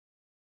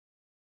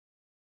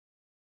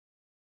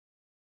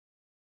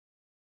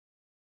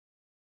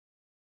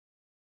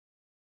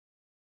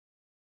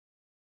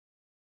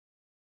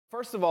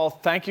First of all,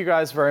 thank you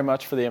guys very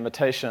much for the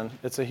invitation.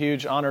 It's a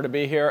huge honor to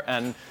be here,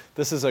 and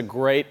this is a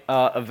great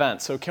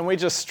event. So can we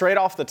just straight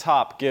off the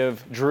top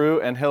give Drew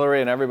and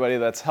Hillary and everybody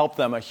that's helped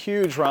them a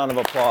huge round of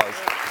applause.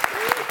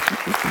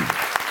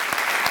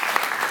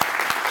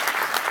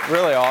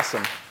 Really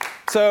awesome.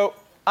 So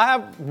I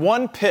have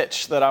one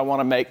pitch that I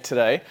want to make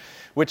today,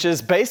 which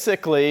is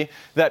basically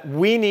that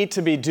we need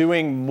to be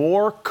doing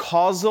more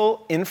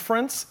causal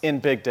inference in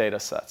big data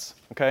sets.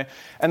 Okay?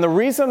 And the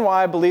reason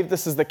why I believe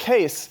this is the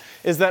case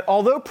is that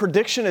although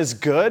prediction is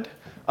good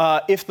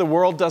if the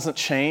world doesn't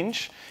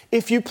change,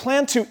 if you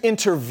plan to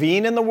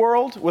intervene in the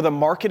world with a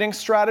marketing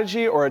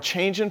strategy or a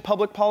change in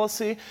public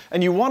policy,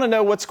 and you want to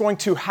know what's going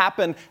to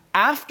happen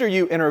after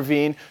you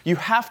intervene, you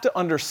have to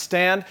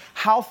understand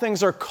how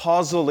things are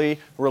causally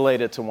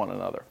related to one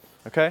another.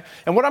 Okay?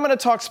 And what I'm going to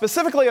talk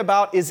specifically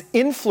about is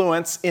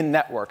influence in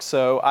networks.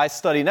 So I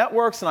study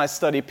networks, and I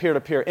study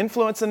peer-to-peer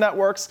influence in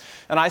networks,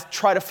 and I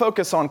try to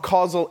focus on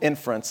causal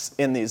inference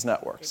in these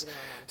networks.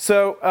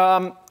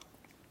 So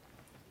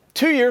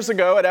 2 years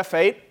ago at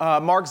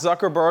F8, Mark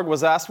Zuckerberg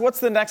was asked, what's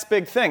the next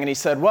big thing? And he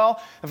said,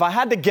 well, if I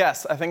had to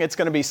guess, I think it's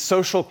going to be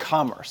social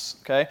commerce.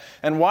 Okay?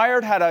 And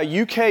Wired had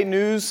a UK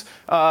news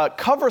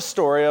cover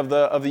story of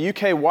the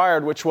UK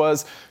Wired, which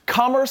was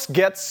commerce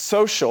gets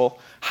social,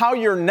 how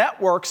your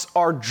networks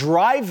are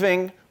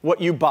driving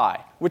what you buy,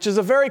 which is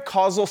a very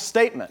causal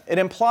statement. It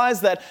implies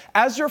that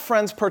as your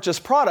friends purchase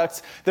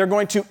products, they're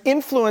going to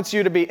influence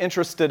you to be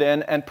interested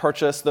in and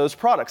purchase those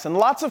products. And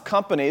lots of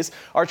companies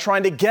are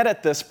trying to get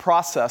at this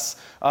process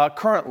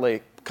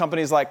currently.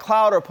 Companies like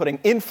Cloud are putting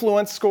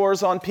influence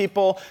scores on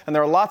people, and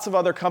there are lots of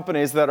other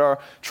companies that are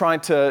trying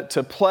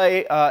to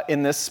play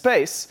in this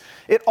space.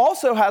 It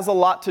also has a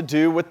lot to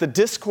do with the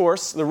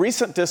discourse, the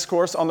recent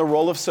discourse on the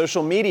role of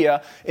social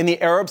media in the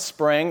Arab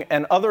Spring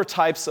and other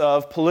types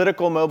of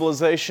political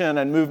mobilization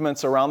and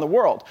movements around the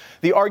world.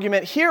 The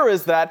argument here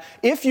is that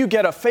if you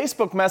get a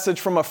Facebook message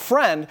from a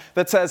friend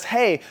that says,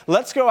 hey,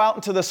 let's go out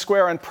into the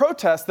square and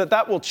protest,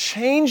 that will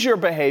change your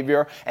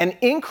behavior and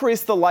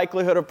increase the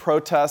likelihood of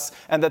protests,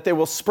 and that they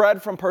will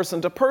spread from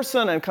person to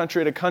person and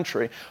country to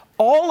country.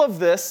 All of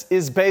this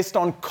is based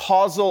on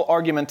causal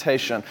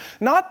argumentation.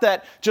 Not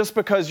that just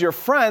because you're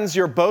friends,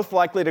 you're both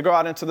likely to go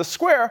out into the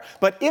square,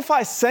 but if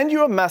I send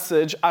you a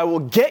message, I will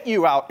get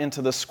you out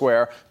into the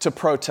square to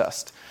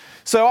protest.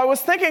 So I was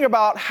thinking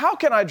about how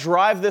can I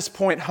drive this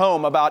point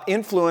home about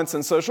influence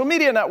in social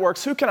media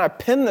networks? Who can I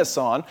pin this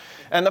on?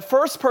 And the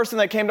first person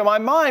that came to my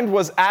mind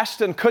was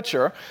Ashton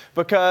Kutcher,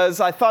 because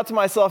I thought to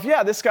myself,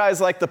 yeah, this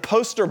guy's like the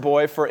poster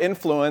boy for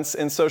influence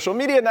in social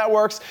media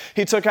networks.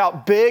 He took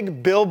out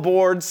big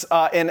billboards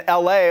in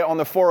LA on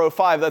the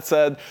 405 that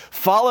said,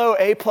 follow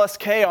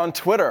A+K on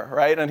Twitter,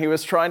 right? And he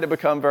was trying to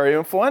become very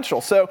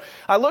influential. So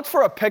I looked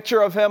for a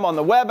picture of him on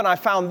the web, and I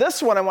found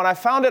this one. And when I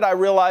found it, I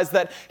realized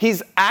that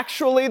he's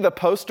actually the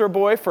poster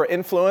boy for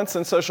influence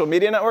in social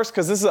media networks,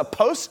 because this is a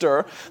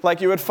poster like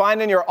you would find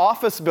in your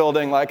office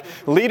building, like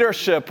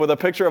leadership with a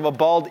picture of a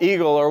bald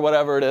eagle or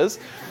whatever it is.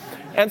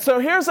 And so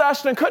here's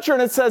Ashton Kutcher,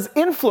 and it says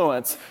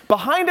influence.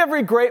 Behind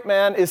every great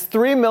man is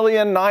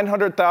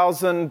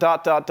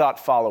 3,900,000 ...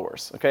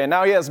 followers. Okay,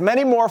 now he has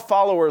many more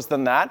followers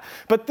than that,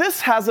 but this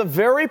has a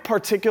very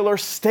particular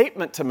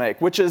statement to make,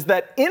 which is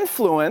that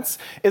influence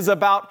is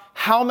about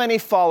how many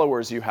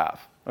followers you have.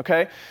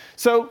 Okay?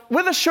 So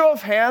with a show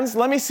of hands,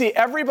 let me see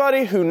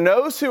everybody who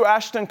knows who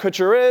Ashton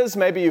Kutcher is.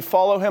 Maybe you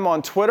follow him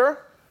on Twitter.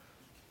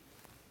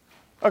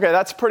 Okay,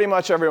 that's pretty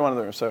much everyone in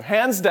the room. So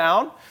hands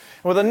down.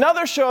 With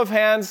another show of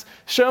hands,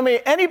 show me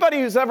anybody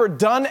who's ever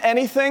done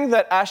anything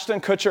that Ashton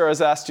Kutcher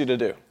has asked you to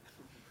do.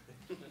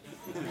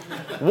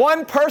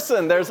 One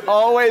person. There's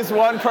always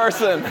one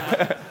person.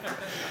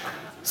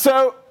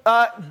 So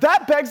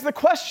that begs the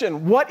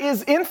question, what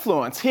is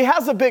influence? He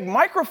has a big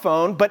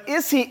microphone, but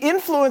is he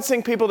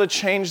influencing people to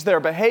change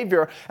their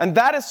behavior? And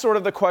that is sort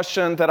of the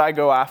question that I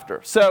go after.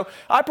 So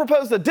I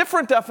proposed a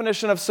different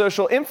definition of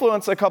social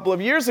influence a couple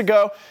of years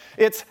ago.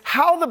 It's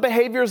how the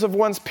behaviors of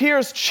one's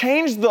peers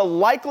change the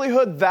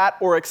likelihood that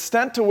or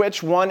extent to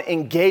which one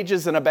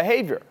engages in a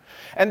behavior.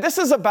 And this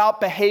is about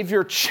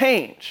behavior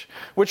change,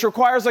 which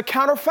requires a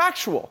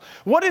counterfactual.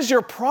 What is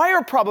your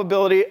prior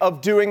probability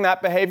of doing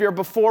that behavior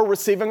before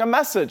receiving a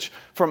message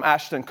from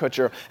Ashton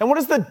Kutcher? And what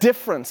is the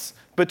difference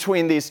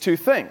between these two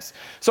things?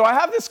 So I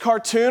have this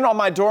cartoon on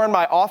my door in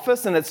my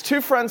office, and it's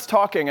two friends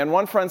talking, and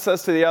one friend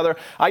says to the other,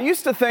 I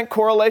used to think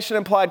correlation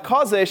implied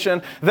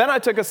causation, then I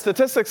took a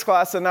statistics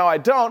class and now I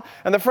don't.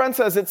 And the friend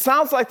says, it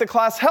sounds like the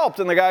class helped.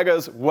 And the guy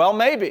goes, well,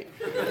 maybe.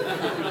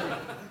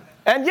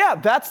 And yeah,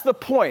 that's the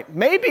point.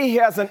 Maybe he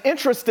has an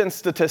interest in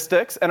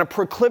statistics and a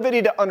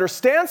proclivity to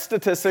understand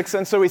statistics,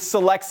 and so he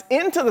selects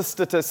into the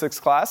statistics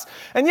class.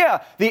 And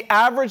yeah, the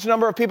average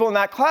number of people in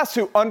that class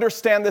who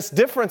understand this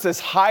difference is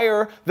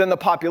higher than the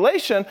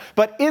population,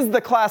 but is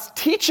the class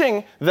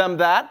teaching them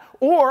that,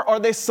 Or are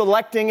they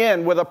selecting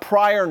in with a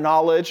prior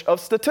knowledge of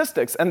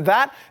statistics? And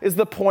that is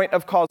the point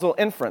of causal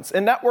inference.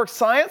 In network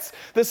science,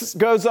 this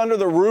goes under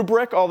the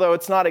rubric, although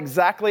it's not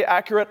exactly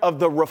accurate, of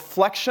the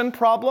reflection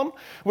problem,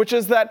 which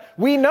is that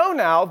we know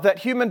now that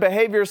human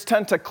behaviors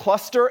tend to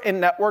cluster in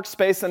network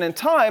space and in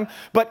time,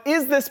 but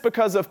is this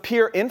because of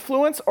peer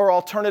influence or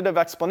alternative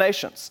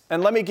explanations?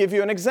 And let me give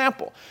you an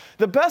example.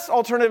 The best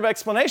alternative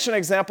explanation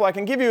example I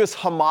can give you is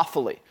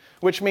homophily,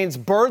 which means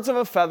birds of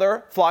a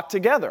feather flock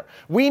together.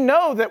 We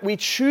know that we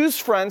choose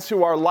friends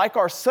who are like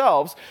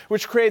ourselves,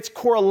 which creates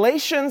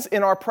correlations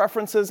in our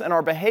preferences and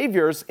our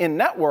behaviors in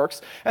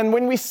networks. And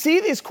when we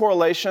see these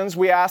correlations,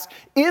 we ask,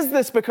 is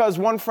this because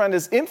one friend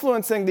is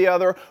influencing the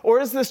other,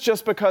 or is this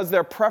just because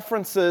their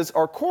preferences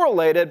are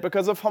correlated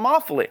because of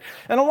homophily?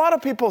 And a lot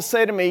of people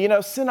say to me,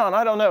 Sinan,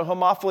 I don't know,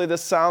 homophily,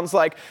 this sounds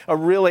like a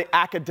really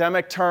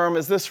academic term.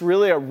 Is this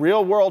really a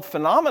real-world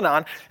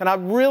phenomenon? And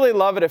I'd really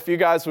love it if you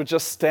guys would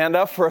just stand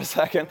up for a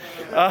second.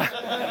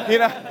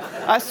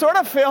 I sort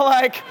of feel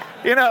like,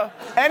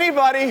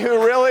 anybody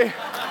who really...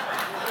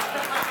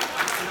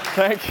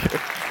 Thank you.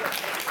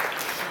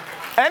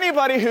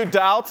 Anybody who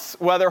doubts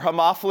whether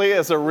homophily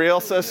is a real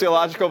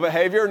sociological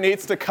behavior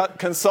needs to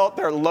consult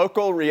their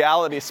local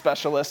reality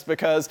specialist,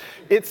 because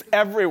it's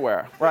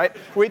everywhere, right?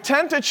 We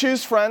tend to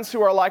choose friends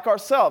who are like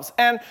ourselves.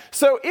 And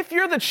so if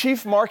you're the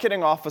chief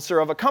marketing officer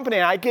of a company,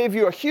 and I gave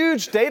you a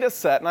huge data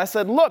set, and I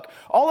said, look,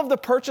 all of the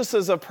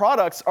purchases of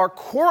products are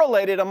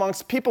correlated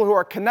amongst people who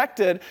are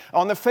connected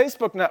on the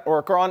Facebook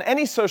network or on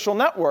any social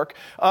network.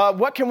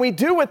 What can we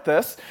do with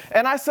this?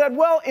 And I said,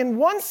 well, in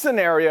one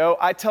scenario,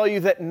 I tell you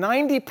that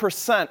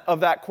 90% of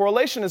that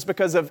correlation is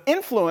because of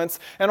influence,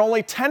 and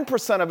only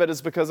 10% of it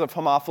is because of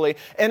homophily.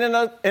 And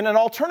in an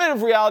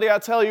alternative reality, I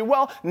tell you,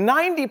 well,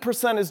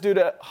 90% is due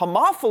to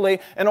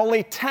homophily, and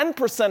only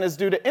 10% is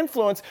due to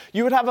influence.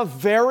 You would have a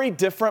very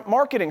different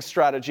marketing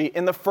strategy.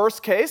 In the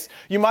first case,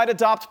 you might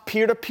adopt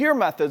peer-to-peer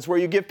methods, where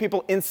you give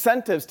people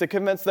incentives to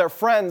convince their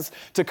friends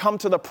to come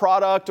to the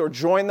product or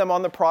join them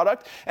on the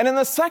product. And in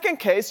the second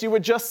case, you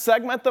would just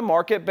segment the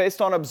market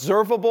based on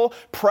observable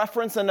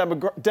preference and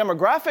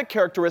demographic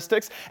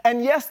characteristics.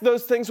 And yes,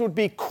 those things would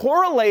be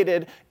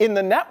correlated in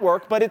the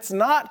network, but it's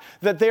not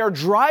that they are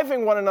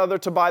driving one another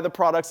to buy the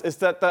products. It's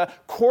that the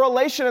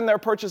correlation in their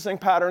purchasing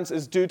patterns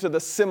is due to the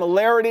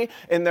similarity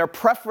in their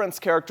preference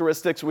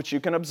characteristics, which you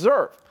can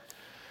observe.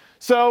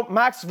 So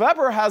Max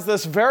Weber has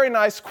this very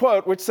nice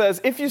quote, which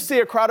says, if you see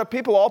a crowd of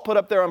people all put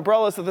up their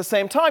umbrellas at the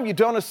same time, you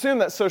don't assume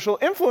that social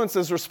influence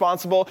is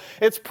responsible.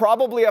 It's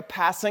probably a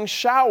passing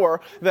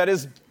shower that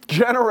is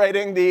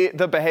generating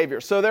the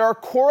behavior. So there are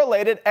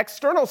correlated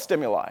external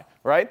stimuli,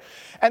 right?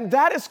 And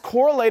that is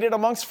correlated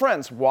amongst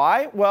friends.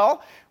 Why?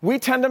 Well, we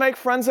tend to make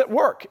friends at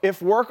work.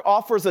 If work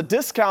offers a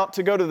discount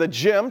to go to the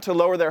gym to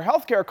lower their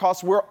healthcare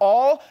costs, we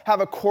all have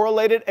a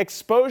correlated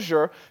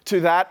exposure to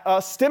that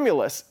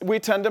stimulus. We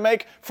tend to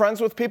make friends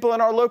with people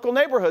in our local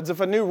neighborhoods. If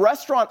a new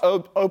restaurant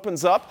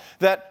opens up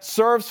that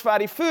serves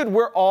fatty food,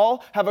 we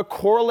all have a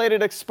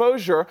correlated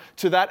exposure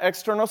to that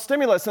external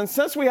stimulus. And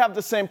since we have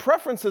the same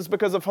preferences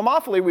because of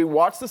homophily, we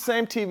watch the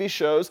same TV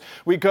shows,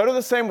 we go to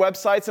the same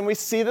websites, and we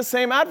see the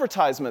same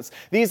advertisements.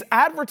 These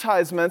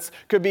advertisements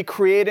could be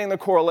creating the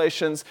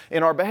correlations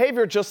in our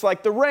behavior, just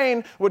like the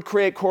rain would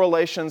create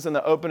correlations in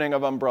the opening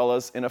of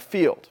umbrellas in a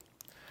field.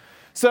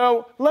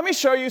 So let me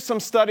show you some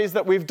studies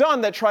that we've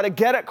done that try to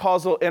get at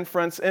causal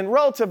inference in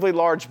relatively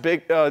large,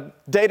 big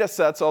data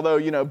sets, although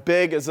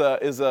big is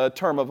a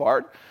term of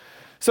art.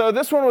 So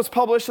this one was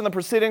published in the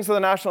Proceedings of the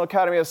National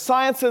Academy of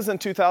Sciences in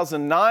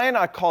 2009.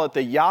 I call it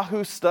the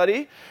Yahoo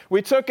study.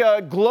 We took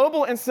a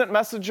global instant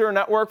messenger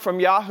network from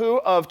Yahoo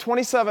of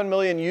 27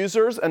 million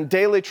users and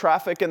daily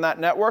traffic in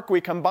that network.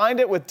 We combined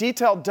it with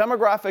detailed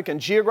demographic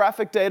and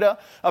geographic data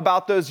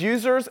about those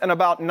users and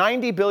about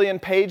 90 billion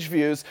page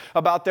views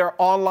about their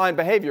online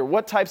behavior.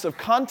 What types of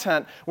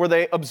content were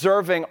they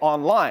observing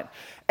online?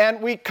 And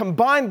we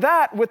combined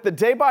that with the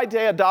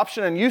day-by-day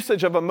adoption and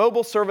usage of a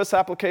mobile service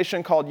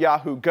application called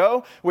Yahoo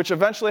Go, which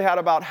eventually had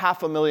about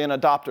 500,000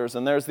 adopters.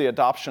 And there's the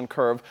adoption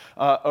curve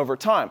over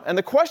time. And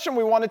the question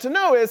we wanted to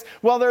know is,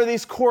 well, there are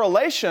these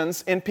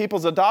correlations in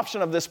people's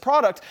adoption of this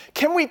product.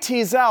 Can we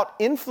tease out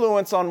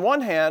influence on one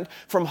hand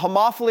from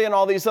homophily and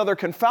all these other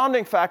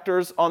confounding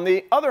factors on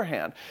the other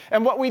hand?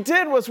 And what we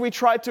did was we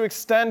tried to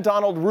extend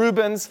Donald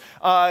Rubin's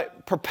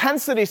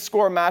propensity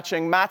score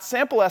matching match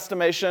sample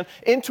estimation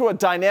into a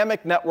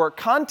dynamic network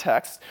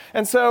context.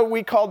 And so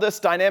we called this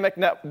dynamic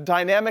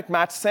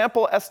match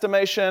sample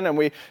estimation, and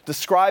we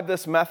described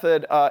this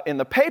method in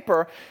the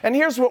paper. And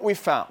here's what we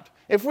found.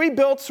 If we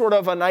built sort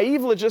of a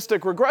naive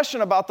logistic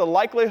regression about the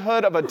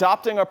likelihood of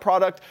adopting a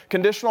product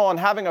conditional on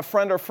having a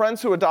friend or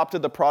friends who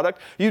adopted the product,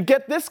 you'd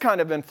get this kind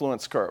of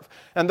influence curve.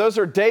 And those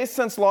are days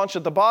since launch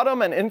at the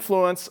bottom and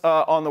influence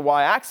on the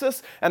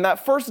y-axis. And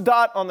that first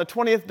dot on the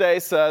 20th day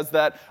says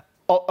that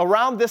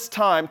around this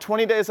time,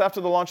 20 days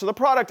after the launch of the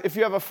product, if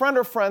you have a friend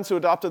or friends who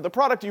adopted the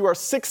product, you are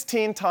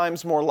 16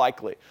 times more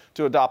likely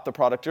to adopt the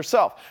product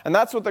yourself. And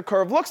that's what the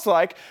curve looks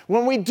like.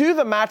 When we do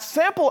the match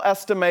sample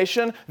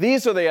estimation,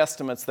 these are the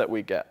estimates that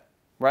we get.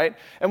 right?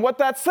 And what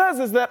that says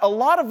is that a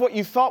lot of what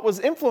you thought was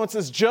influence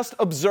is just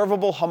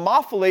observable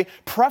homophily,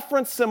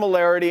 preference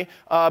similarity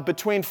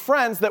between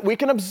friends that we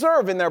can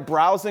observe in their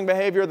browsing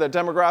behavior, their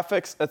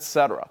demographics,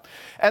 etc.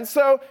 And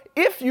so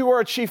if you were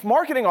a chief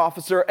marketing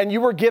officer and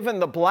you were given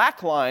the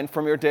black line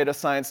from your data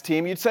science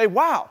team, you'd say,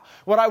 wow,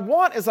 what I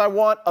want is I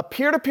want a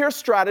peer-to-peer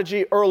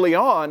strategy early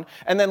on,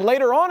 and then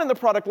later on in the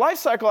product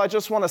lifecycle, I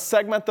just want to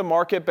segment the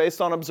market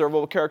based on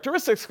observable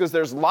characteristics because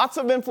there's lots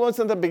of influence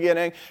in the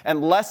beginning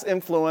and less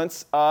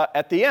influence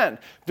at the end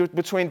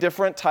between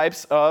different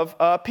types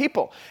of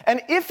people.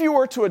 And if you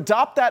were to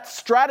adopt that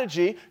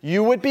strategy,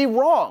 you would be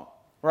wrong,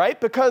 right?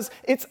 Because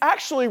it's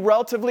actually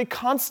relatively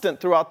constant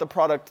throughout the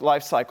product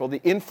lifecycle,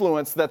 the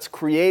influence that's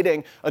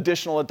creating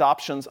additional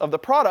adoptions of the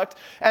product.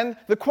 And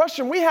the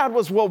question we had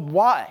was, well,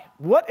 why?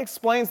 What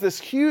explains this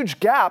huge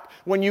gap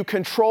when you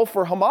control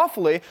for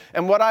homophily?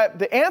 And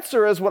the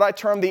answer is what I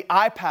term the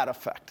iPad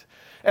effect.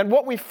 And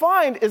what we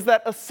find is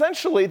that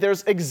essentially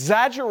there's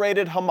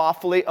exaggerated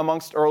homophily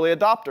amongst early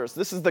adopters.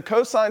 This is the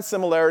cosine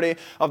similarity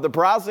of the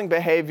browsing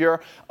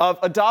behavior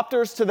of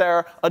adopters to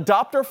their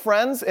adopter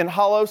friends in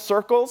hollow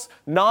circles,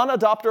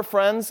 non-adopter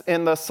friends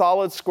in the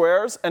solid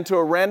squares, and to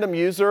a random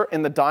user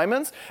in the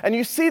diamonds. And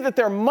you see that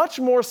they're much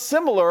more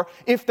similar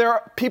if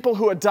they're people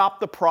who adopt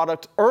the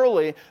product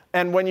early.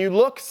 And when you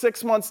look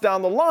 6 months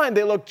down the line,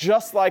 they look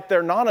just like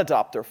their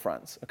non-adopter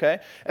friends, okay?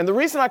 And the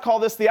reason I call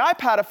this the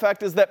iPad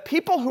effect is that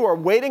people who are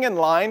waiting in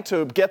line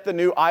to get the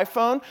new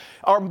iPhone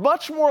are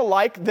much more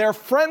like their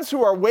friends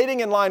who are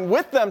waiting in line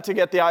with them to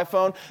get the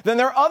iPhone than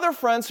their other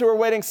friends who are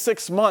waiting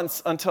 6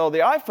 months until the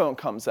iPhone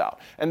comes out.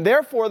 And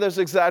therefore, there's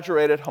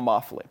exaggerated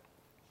homophily.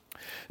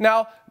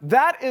 Now,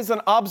 that is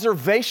an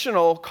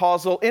observational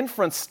causal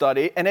inference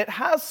study, and it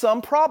has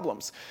some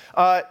problems.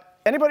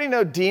 Anybody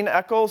know Dean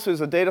Eccles,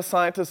 who's a data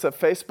scientist at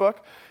Facebook?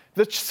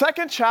 The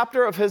second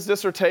chapter of his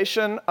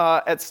dissertation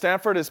at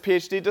Stanford, his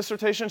PhD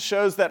dissertation,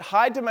 shows that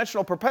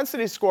high-dimensional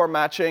propensity score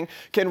matching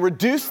can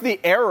reduce the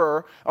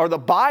error or the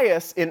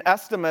bias in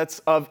estimates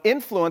of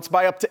influence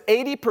by up to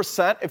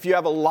 80% if you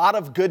have a lot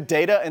of good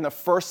data in the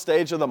first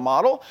stage of the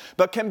model,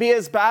 but can be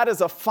as bad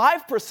as a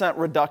 5%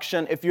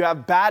 reduction if you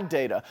have bad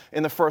data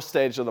in the first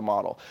stage of the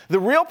model. The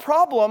real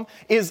problem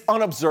is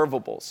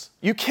unobservables.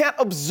 You can't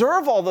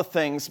observe all the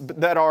things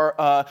that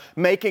are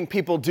making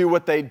people do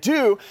what they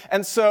do,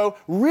 and so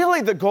really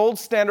the gold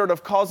standard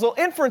of causal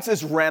inference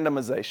is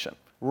randomization,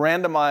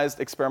 randomized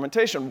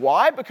experimentation.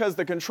 Why? Because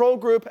the control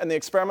group and the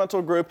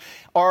experimental group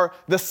are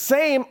the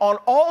same on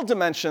all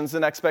dimensions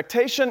in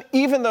expectation,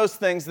 even those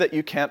things that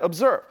you can't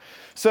observe.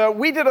 So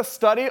we did a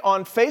study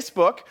on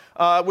Facebook,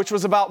 which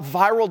was about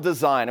viral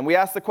design. And we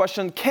asked the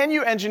question, can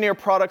you engineer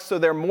products so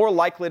they're more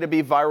likely to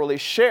be virally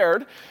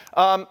shared?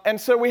 And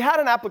so we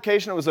had an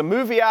application. It was a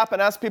movie app.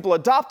 And as people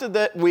adopted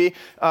it, we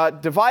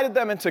divided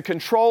them into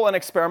control and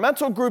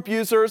experimental group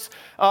users.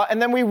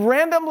 And then we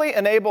randomly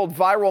enabled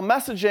viral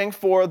messaging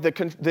for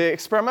the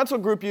experimental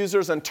group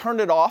users and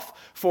turned it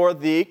off for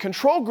the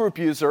control group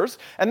users.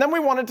 And then we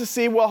wanted to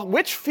see, well,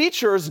 which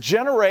features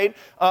generate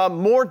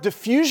more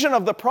diffusion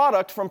of the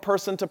product from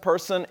person to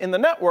person in the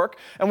network.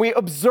 And we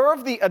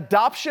observed the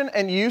adoption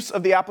and use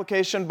of the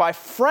application by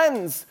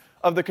friends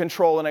of the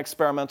control and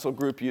experimental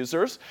group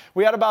users.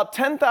 We had about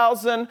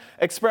 10,000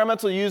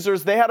 experimental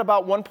users. They had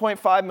about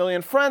 1.5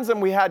 million friends, and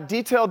we had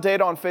detailed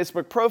data on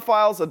Facebook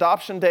profiles,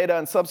 adoption data,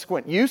 and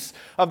subsequent use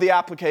of the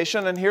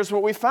application. And here's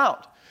what we found.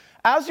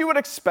 As you would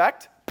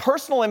expect,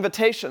 personal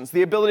invitations,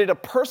 the ability to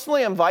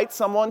personally invite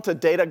someone to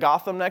Data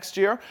Gotham next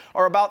year,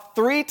 are about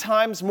 3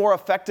 times more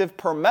effective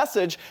per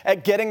message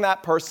at getting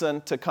that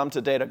person to come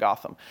to Data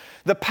Gotham.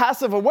 The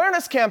passive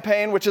awareness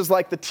campaign, which is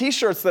like the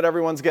t-shirts that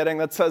everyone's getting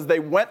that says they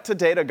went to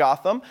Data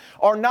Gotham,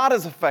 are not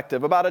as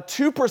effective. About a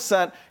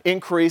 2%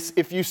 increase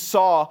if you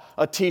saw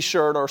a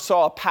t-shirt or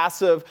saw a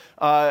passive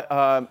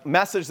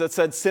message that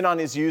said Sinan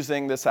is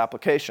using this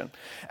application.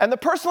 And the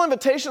personal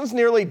invitations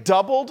nearly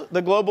doubled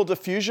the global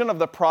diffusion of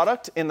the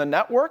product in the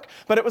network.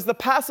 But it was the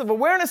passive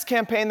awareness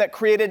campaign that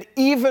created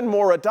even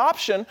more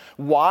adoption.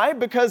 Why?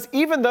 Because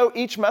even though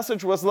each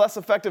message was less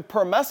effective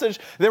per message,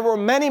 there were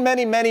many,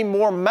 many, many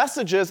more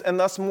messages and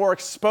thus more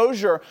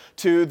exposure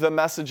to the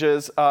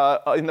messages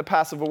in the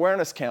passive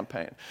awareness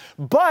campaign.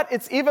 But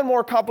it's even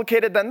more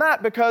complicated than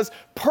that because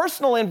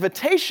personal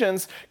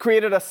invitations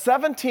created a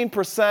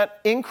 17%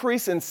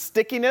 increase in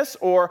stickiness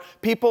or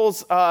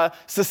people's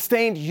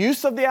sustained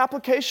use of the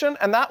application,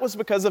 and that was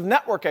because of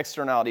network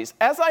externalities.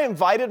 As I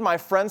invited my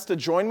friends to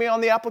join me on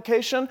the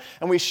application,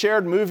 and we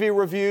shared movie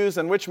reviews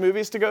and which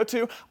movies to go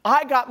to,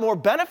 I got more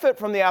benefit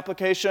from the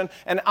application,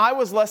 and I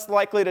was less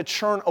likely to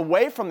churn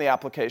away from the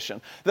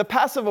application. The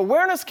passive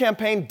awareness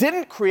campaign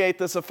didn't create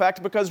this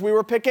effect because we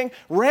were picking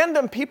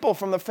random people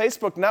from the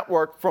Facebook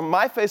network, from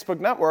my Facebook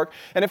network,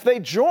 and if they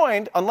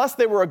joined, unless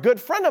they were a good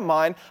friend of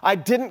mine, I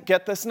didn't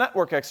get this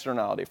network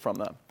externality from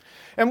them.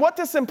 And what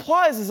this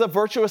implies is a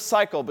virtuous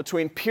cycle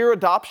between peer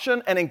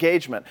adoption and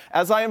engagement.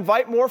 As I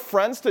invite more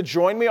friends to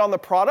join me on the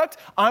product,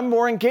 I'm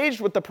more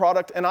engaged with the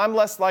product and I'm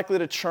less likely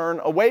to churn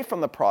away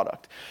from the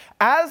product.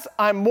 As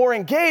I'm more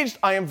engaged,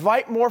 I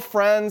invite more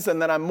friends, and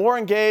then I'm more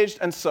engaged,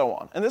 and so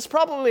on. And this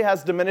probably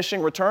has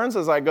diminishing returns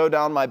as I go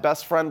down my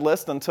best friend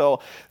list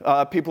until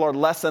people are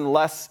less and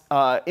less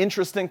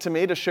interesting to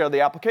me to share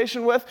the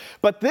application with.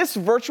 But this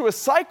virtuous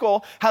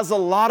cycle has a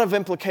lot of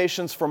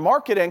implications for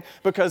marketing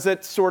because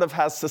it sort of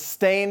has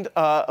sustained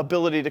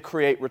ability to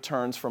create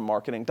returns from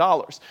marketing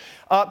dollars.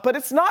 But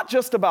it's not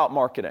just about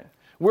marketing.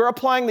 We're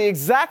applying the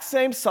exact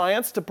same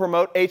science to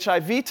promote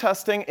HIV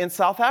testing in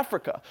South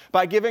Africa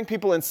by giving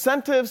people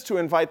incentives to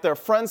invite their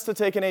friends to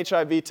take an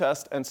HIV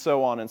test and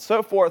so on and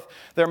so forth.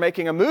 They're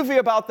making a movie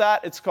about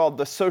that. It's called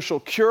The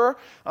Social Cure,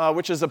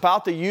 which is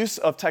about the use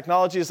of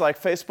technologies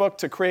like Facebook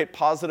to create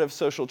positive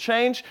social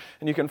change.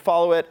 And you can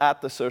follow it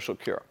at The Social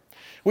Cure.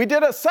 We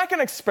did a second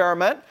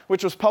experiment,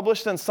 which was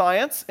published in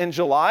Science in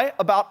July,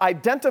 about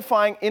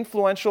identifying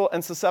influential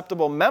and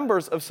susceptible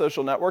members of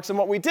social networks. And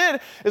what we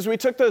did is we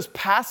took those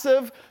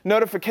passive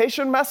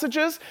notification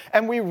messages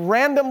and we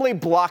randomly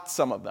blocked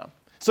some of them.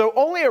 So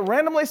only a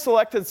randomly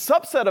selected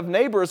subset of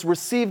neighbors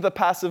receive the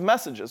passive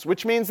messages,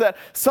 which means that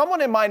someone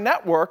in my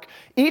network,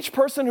 each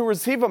person who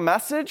receives a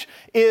message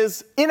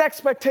is in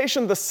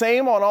expectation the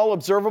same on all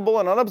observable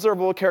and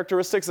unobservable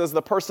characteristics as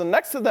the person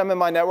next to them in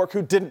my network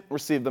who didn't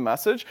receive the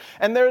message.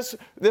 And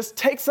this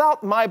takes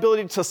out my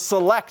ability to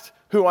select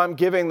who I'm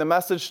giving the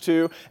message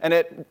to, and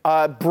it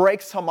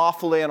breaks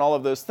homophily and all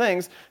of those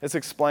things. It's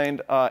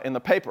explained in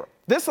the paper.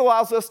 This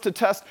allows us to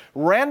test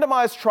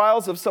randomized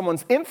trials of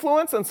someone's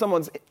influence and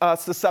someone's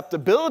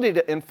susceptibility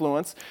to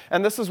influence,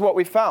 and this is what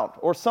we found,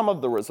 or some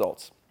of the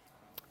results.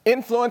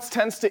 Influence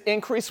tends to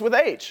increase with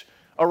age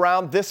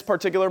around this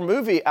particular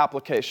movie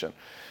application.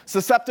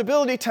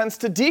 Susceptibility tends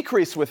to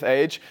decrease with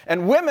age,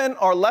 and women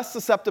are less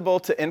susceptible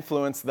to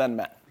influence than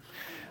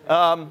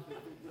men.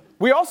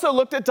 We also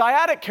looked at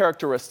dyadic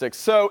characteristics.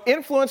 So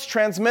influence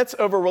transmits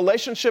over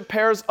relationship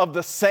pairs of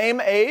the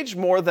same age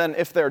more than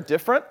if they're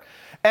different.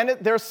 And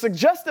there's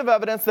suggestive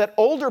evidence that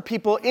older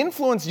people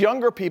influence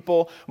younger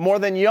people more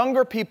than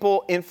younger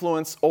people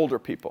influence older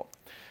people.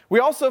 We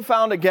also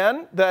found,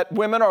 again, that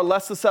women are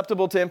less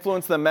susceptible to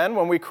influence than men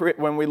when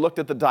we looked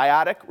at the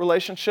dyadic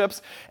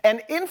relationships.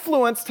 And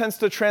influence tends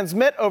to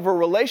transmit over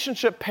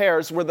relationship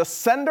pairs where the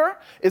sender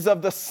is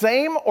of the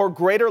same or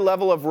greater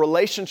level of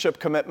relationship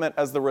commitment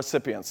as the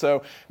recipient.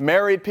 So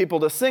married people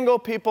to single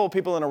people,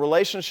 people in a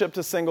relationship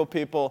to single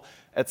people,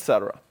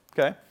 etc.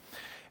 Okay?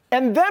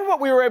 And then what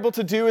we were able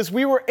to do is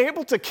we were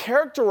able to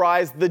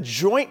characterize the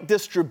joint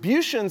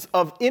distributions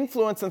of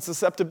influence and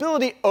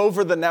susceptibility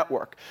over the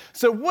network.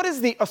 So what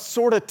is the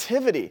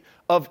assortativity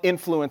of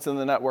influence in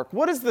the network?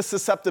 What is the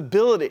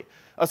susceptibility,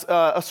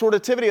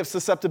 assortativity of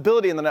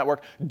susceptibility in the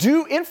network?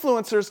 Do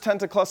influencers tend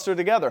to cluster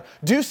together?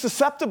 Do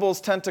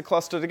susceptibles tend to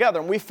cluster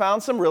together? And we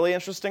found some really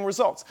interesting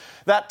results.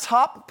 That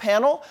top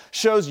panel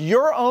shows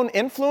your own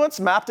influence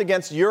mapped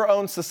against your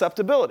own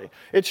susceptibility.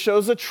 It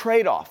shows a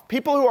trade-off.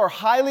 People who are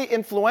highly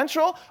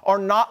influential are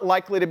not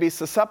likely to be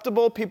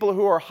susceptible. People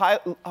who are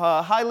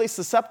highly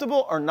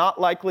susceptible are not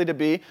likely to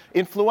be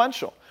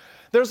influential.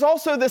 There's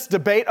also this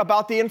debate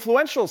about the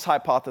influentials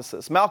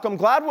hypothesis. Malcolm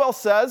Gladwell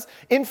says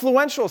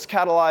influentials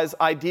catalyze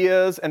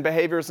ideas and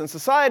behaviors in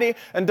society,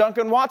 and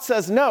Duncan Watts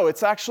says no,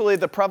 it's actually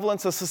the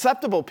prevalence of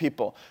susceptible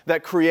people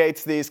that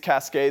creates these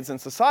cascades in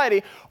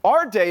society.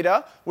 Our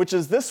data, which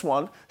is this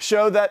one,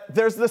 show that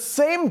there's the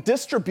same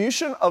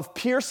distribution of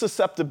peer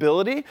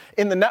susceptibility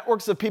in the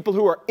networks of people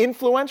who are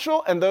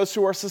influential and those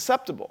who are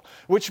susceptible,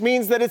 which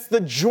means that it's the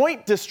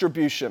joint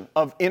distribution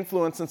of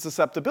influence and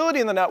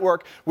susceptibility in the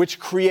network which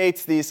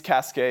creates these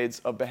cascades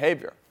of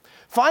behavior.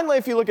 Finally,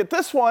 if you look at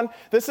this one,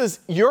 this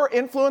is your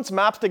influence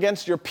mapped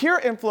against your peer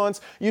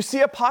influence. You see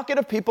a pocket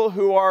of people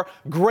who are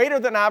greater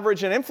than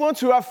average in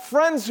influence, who have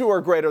friends who are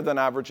greater than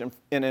average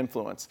in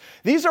influence.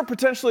 These are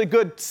potentially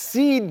good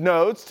seed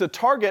nodes to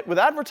target with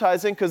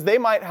advertising because they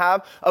might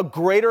have a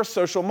greater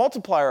social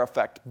multiplier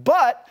effect.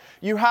 But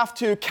you have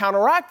to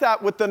counteract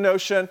that with the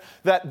notion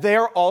that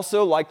they're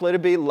also likely to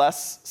be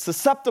less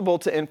susceptible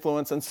to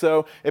influence, and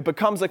so it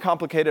becomes a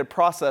complicated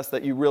process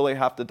that you really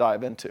have to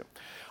dive into.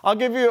 I'll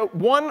give you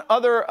one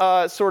other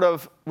sort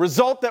of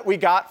result that we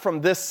got from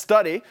this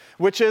study,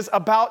 which is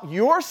about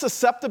your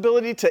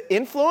susceptibility to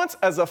influence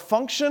as a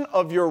function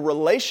of your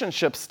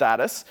relationship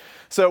status.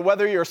 So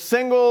whether you're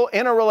single,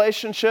 in a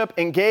relationship,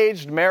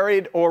 engaged,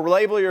 married, or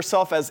label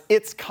yourself as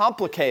it's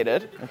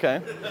complicated,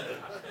 okay?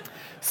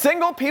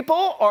 Single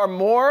people are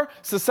more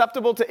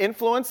susceptible to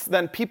influence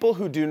than people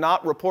who do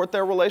not report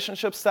their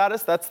relationship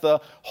status. That's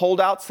the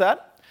holdout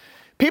set.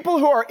 People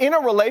who are in a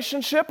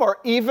relationship are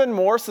even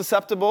more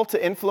susceptible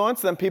to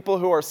influence than people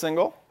who are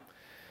single.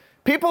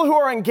 People who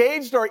are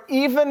engaged are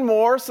even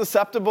more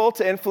susceptible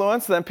to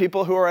influence than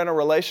people who are in a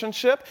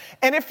relationship.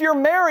 And if you're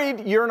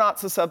married, you're not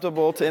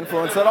susceptible to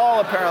influence at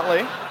all,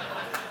 apparently.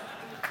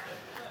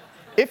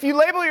 If you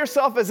label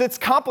yourself as it's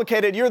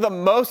complicated, you're the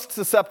most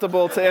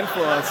susceptible to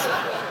influence.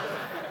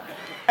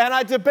 And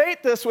I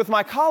debate this with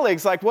my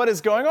colleagues, like, what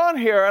is going on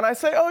here? And I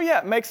say, oh, yeah,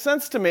 it makes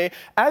sense to me.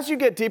 As you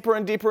get deeper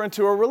and deeper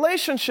into a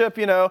relationship,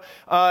 you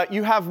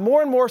have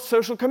more and more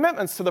social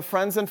commitments to the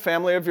friends and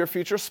family of your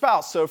future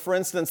spouse. So, for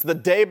instance, the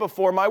day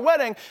before my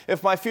wedding,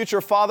 if my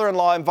future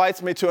father-in-law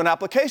invites me to an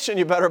application,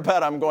 you better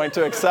bet I'm going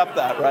to accept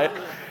that, right?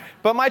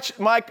 But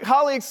my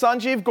colleague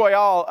Sanjeev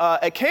Goyal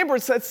at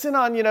Cambridge said,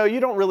 Sinan, you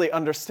don't really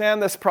understand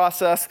this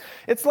process.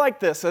 It's like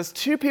this. As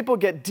two people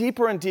get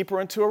deeper and deeper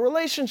into a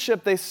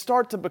relationship, they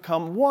start to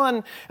become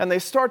one, and they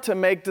start to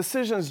make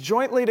decisions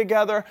jointly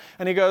together.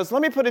 And he goes,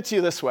 let me put it to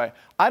you this way.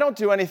 I don't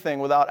do anything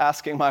without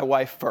asking my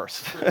wife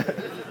first.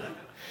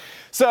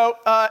 So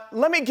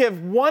let me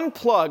give one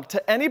plug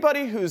to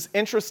anybody who's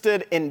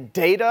interested in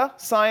data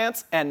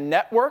science and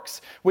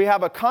networks. We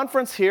have a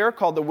conference here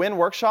called the WIN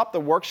Workshop, the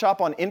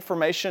Workshop on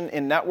Information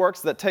in Networks,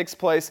 that takes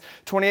place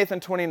 28th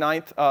and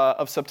 29th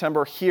of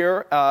September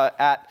here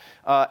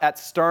at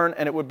Stern,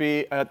 and it would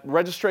be,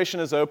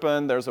 registration is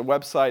open. There's a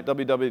website,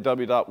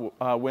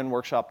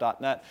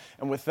 www.winworkshop.net.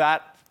 And with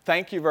that,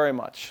 thank you very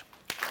much.